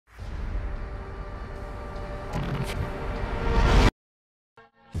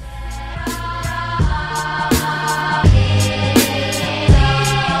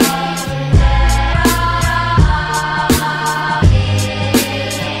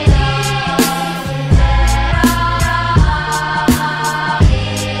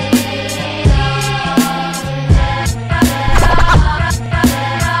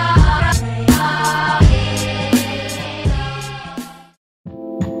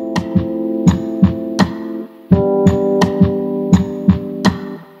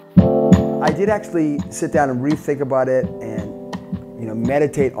I did actually sit down and rethink about it and, you know,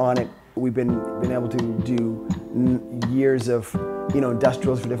 meditate on it. We've been able to do years of, you know,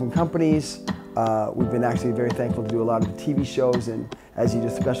 industrials for different companies. We've been actually very thankful to do a lot of the TV shows, and as you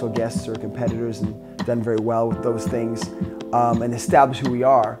just special guests or competitors, and done very well with those things, and establish who we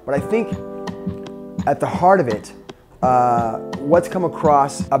are. But I think at the heart of it, what's come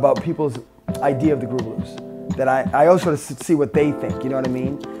across about people's idea of the Groovaloos, that I always sort of see what they think, you know what I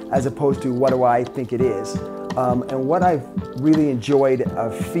mean? As opposed to what do I think it is. And what I've really enjoyed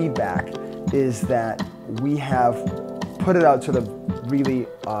of feedback is that we have put it out sort of really,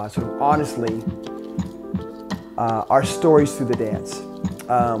 sort of honestly, our stories through the dance.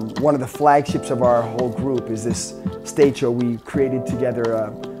 One of the flagships of our whole group is this stage show we created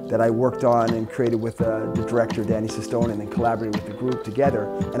together that I worked on and created with the director, Danny Sistone, and then collaborated with the group together.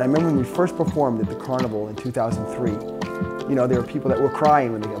 And I remember when we first performed at the Carnival in 2003, you know, there were people that were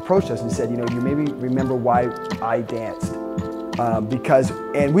crying when they approached us and said, you know, you maybe remember why I danced. And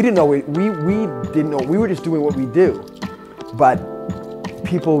we didn't know, we didn't know, we were just doing what we do. But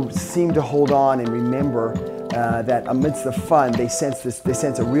people seem to hold on and remember that amidst the fun, they sense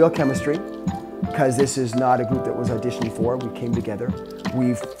a real chemistry, because this is not a group that was auditioning for. We came together.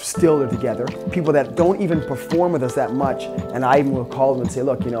 We've still are together. People that don't even perform with us that much, and I even will call them and say,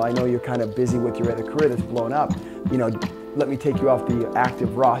 look, you know, I know you're kind of busy with your other career that's blown up. You know, let me take you off the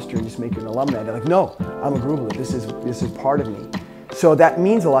active roster and just make you an alumni. They're like, no, I'm a Groovaloos. This is part of me. So that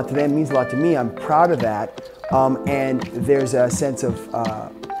means a lot to them, means a lot to me. I'm proud of that. And there's a sense of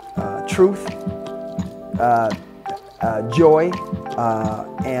truth, joy,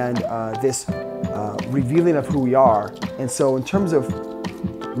 and this revealing of who we are. And so in terms of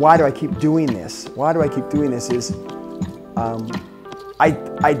why do I keep doing this? Why do I keep doing this is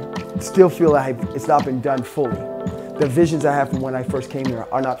I still feel like it's not been done fully. The visions I have from when I first came here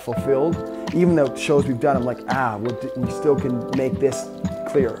are not fulfilled. Even the shows we've done, I'm like, we still can make this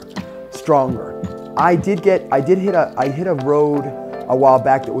clearer, stronger. I did hit a road a while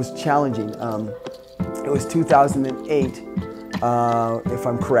back that was challenging. It was 2008, if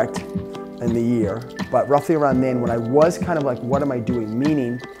I'm correct in the year, but roughly around then when I was kind of like, what am I doing?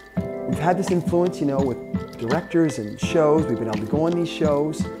 Meaning, we've had this influence, you know, with directors and shows. We've been able to go on these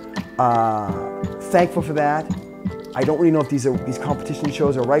shows. Thankful for that. I don't really know if these competition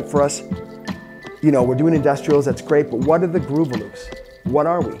shows are right for us. You know, we're doing industrials, that's great, but what are the Groovaloos? What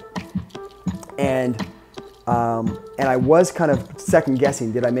are we? And I was kind of second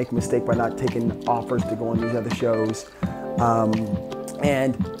guessing, did I make a mistake by not taking offers to go on these other shows?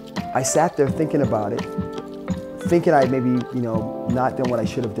 And I sat there thinking about it, thinking I maybe, you know, not done what I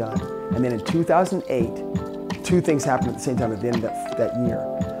should have done. And then in 2008, two things happened at the same time at the end of that year.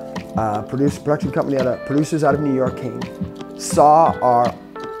 Production company, producers out of New York came, saw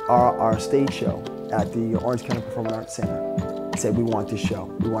our stage show at the Orange County Performing Arts Center, said, we want this show,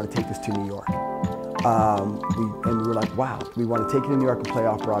 we want to take this to New York. And we were like, wow, we want to take it to New York and play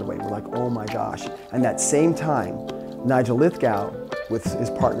off Broadway. We're like, oh my gosh. And that same time, Nigel Lithgow, with his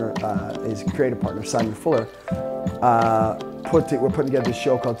partner, his creative partner, Simon Fuller, we're putting together this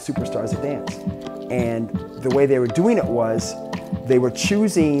show called Superstars of Dance. And the way they were doing it was, they were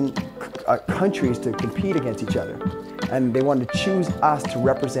choosing countries to compete against each other. And they wanted to choose us to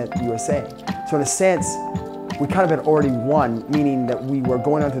represent the USA. So in a sense, we kind of had already won, meaning that we were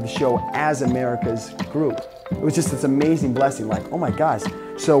going onto the show as America's group. It was just this amazing blessing, like, oh my gosh.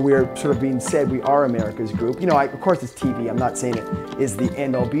 So we're sort of being said we are America's group. You know, of course it's TV, I'm not saying it is the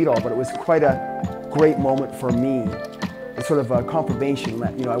end all be all, but it was quite a great moment for me. It's sort of a confirmation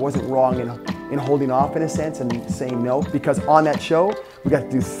that, you know, I wasn't wrong in holding off in a sense and saying no, because on that show, we got to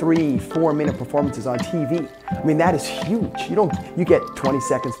do 3-4 minute performances on TV. I mean, that is huge. You get 20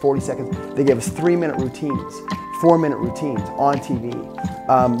 seconds, 40 seconds. They gave us 3-minute routines, 4-minute routines on TV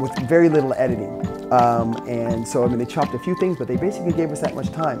with very little editing. And so, I mean, they chopped a few things, but they basically gave us that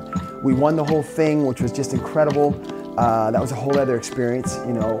much time. We won the whole thing, which was just incredible. That was a whole other experience,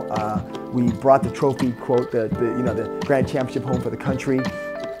 you know. We brought the trophy, quote, the grand championship home for the country.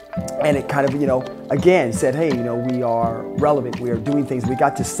 And it kind of, you know, again said, hey, you know, we are relevant, we are doing things, we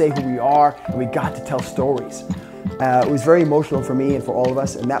got to say who we are, and we got to tell stories. It was very emotional for me and for all of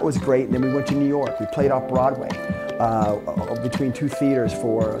us, and that was great. And then we went to New York. We played off Broadway between 2 theaters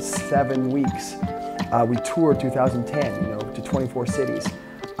for 7 weeks. We toured 2010, to 24 cities.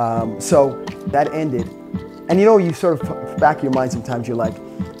 So that ended. And you sort of, back of your mind sometimes, you're like,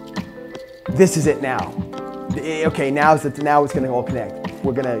 this is it now. Okay, now it's going to all connect.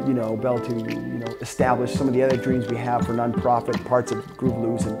 We're going to, be able to, establish some of the other dreams we have for nonprofit parts of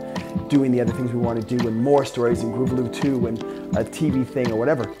Groovaloos and doing the other things we want to do and more stories in Groovaloos 2 and a TV thing or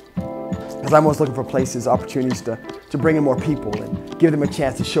whatever. Because I'm always looking for places, opportunities to bring in more people and give them a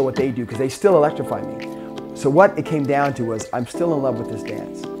chance to show what they do because they still electrify me. So what it came down to was I'm still in love with this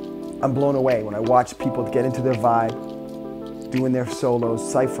dance. I'm blown away when I watch people get into their vibe, doing their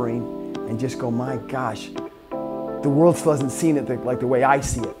solos, ciphering, and just go, my gosh, the world still hasn't seen it like the way I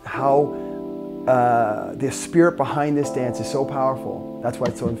see it. How the spirit behind this dance is so powerful. That's why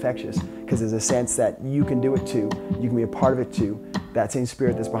it's so infectious, because there's a sense that you can do it too. You can be a part of it too. That same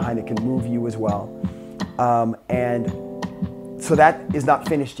spirit that's behind it can move you as well. And so that is not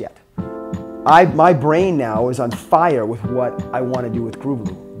finished yet. My brain now is on fire with what I want to do with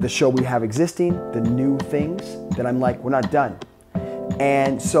Groovaloos. The show we have existing, the new things that I'm like, we're not done.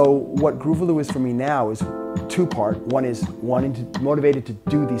 And so what Groovaloos is for me now is 2-part. One is motivated to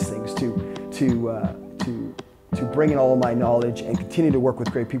do these things, to bring in all of my knowledge and continue to work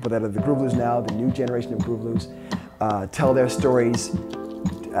with great people that are the Groovaloos now, the new generation of Groovaloos, tell their stories,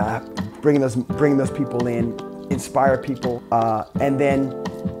 bring those people in, inspire people, and then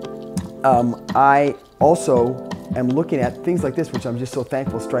I also am looking at things like this, which I'm just so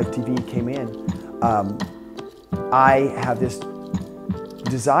thankful Strife.tv came in. I have this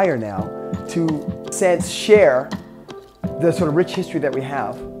desire now to share the sort of rich history that we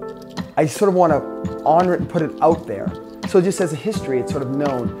have. I sort of want to honor it and put it out there. So just as a history, it's sort of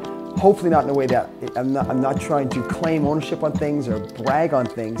known, hopefully not in a way that I'm not trying to claim ownership on things or brag on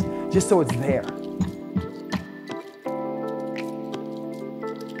things, just so it's there.